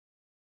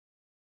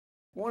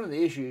One of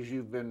the issues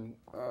you've been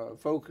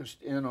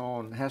focused in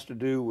on has to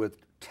do with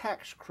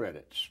tax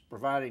credits,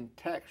 providing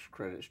tax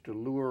credits to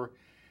lure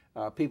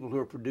people who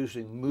are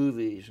producing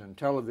movies and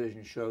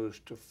television shows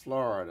to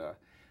Florida.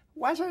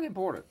 Why is that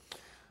important?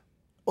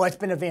 Well, it's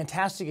been a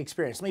fantastic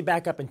experience. Let me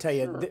back up and tell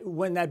you, Sure.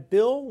 when that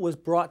bill was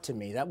brought to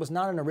me, that was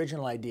not an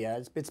original idea.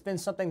 It's been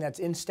something that's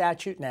in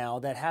statute now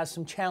that has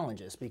some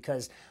challenges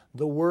because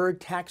the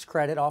word tax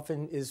credit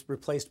often is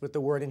replaced with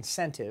the word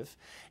incentive.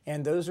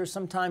 And those are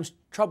sometimes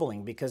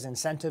troubling because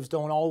incentives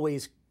don't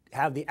always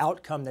have the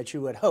outcome that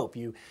you would hope.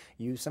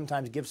 You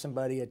sometimes give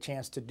somebody a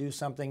chance to do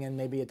something and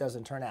maybe it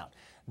doesn't turn out.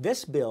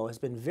 This bill has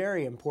been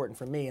very important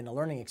for me in the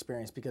learning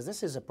experience because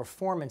this is a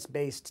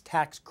performance-based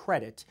tax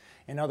credit.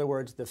 In other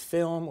words, the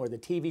film or the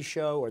TV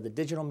show or the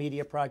digital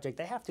media project,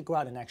 they have to go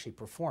out and actually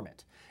perform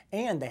it.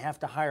 And they have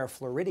to hire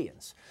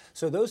Floridians.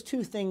 So those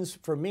two things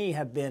for me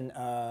have been,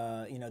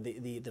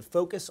 the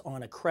focus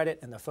on a credit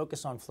and the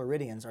focus on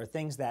Floridians are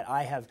things that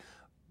I have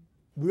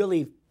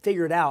really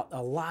figured out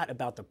a lot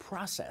about the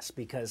process,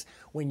 because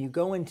when you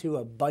go into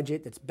a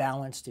budget that's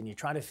balanced and you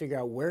try to figure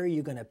out where are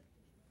you going to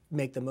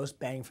make the most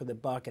bang for the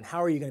buck and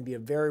how are you going to be a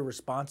very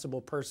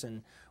responsible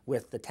person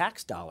with the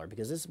tax dollar,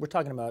 because we're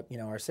talking about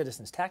our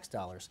citizens' tax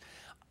dollars,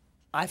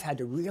 I've had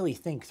to really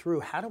think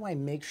through how do I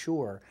make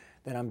sure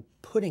that I'm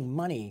putting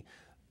money,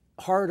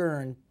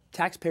 hard-earned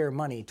taxpayer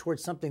money,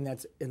 towards something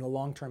that's in the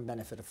long-term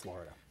benefit of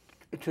Florida.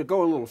 To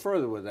go a little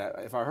further with that,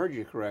 if I heard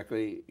you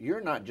correctly, you're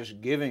not just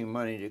giving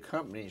money to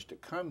companies to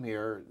come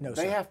here. No,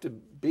 they sir. have to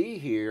be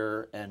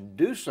here and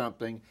do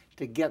something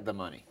to get the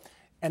money.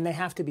 And they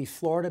have to be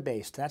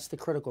Florida-based. That's the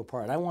critical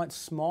part. I want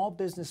small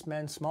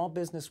businessmen, small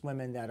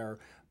businesswomen that are,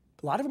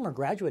 a lot of them are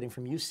graduating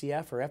from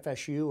UCF or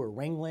FSU or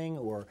Ringling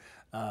or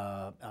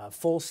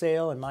Full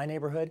Sail in my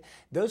neighborhood.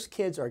 Those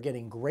kids are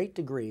getting great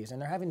degrees,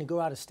 and they're having to go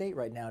out of state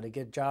right now to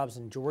get jobs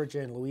in Georgia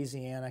and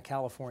Louisiana,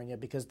 California,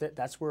 because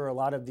that's where a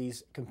lot of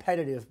these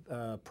competitive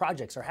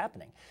projects are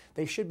happening.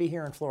 They should be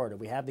here in Florida.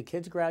 We have the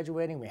kids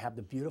graduating, we have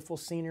the beautiful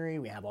scenery,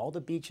 we have all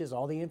the beaches,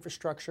 all the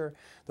infrastructure.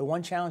 The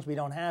one challenge we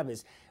don't have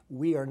is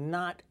we are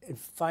not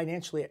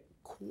financially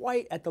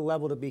quite at the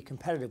level to be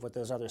competitive with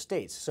those other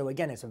states. So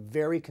again, it's a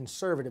very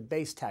conservative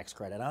base tax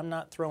credit. I'm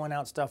not throwing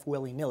out stuff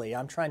willy-nilly.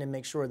 I'm trying to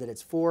make sure that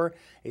it's for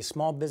a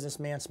small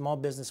businessman, small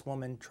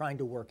businesswoman trying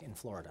to work in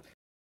Florida.